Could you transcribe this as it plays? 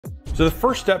So the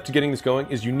first step to getting this going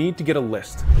is you need to get a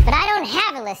list. But I don't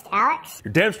have a list, Alex.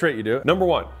 You're damn straight you do. Number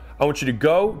one, I want you to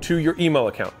go to your email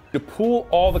account to pull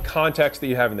all the contacts that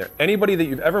you have in there. Anybody that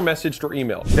you've ever messaged or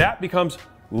emailed. That becomes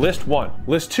list one.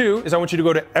 List two is I want you to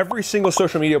go to every single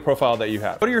social media profile that you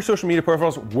have. Go to your social media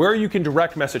profiles where you can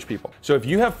direct message people. So if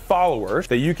you have followers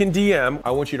that you can DM, I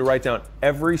want you to write down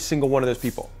every single one of those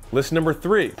people. List number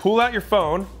three, pull out your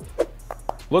phone,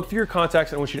 look through your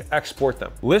contacts, and I want you to export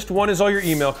them. List one is all your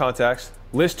email contacts.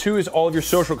 List two is all of your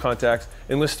social contacts.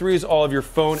 And list three is all of your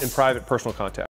phone and private personal contacts.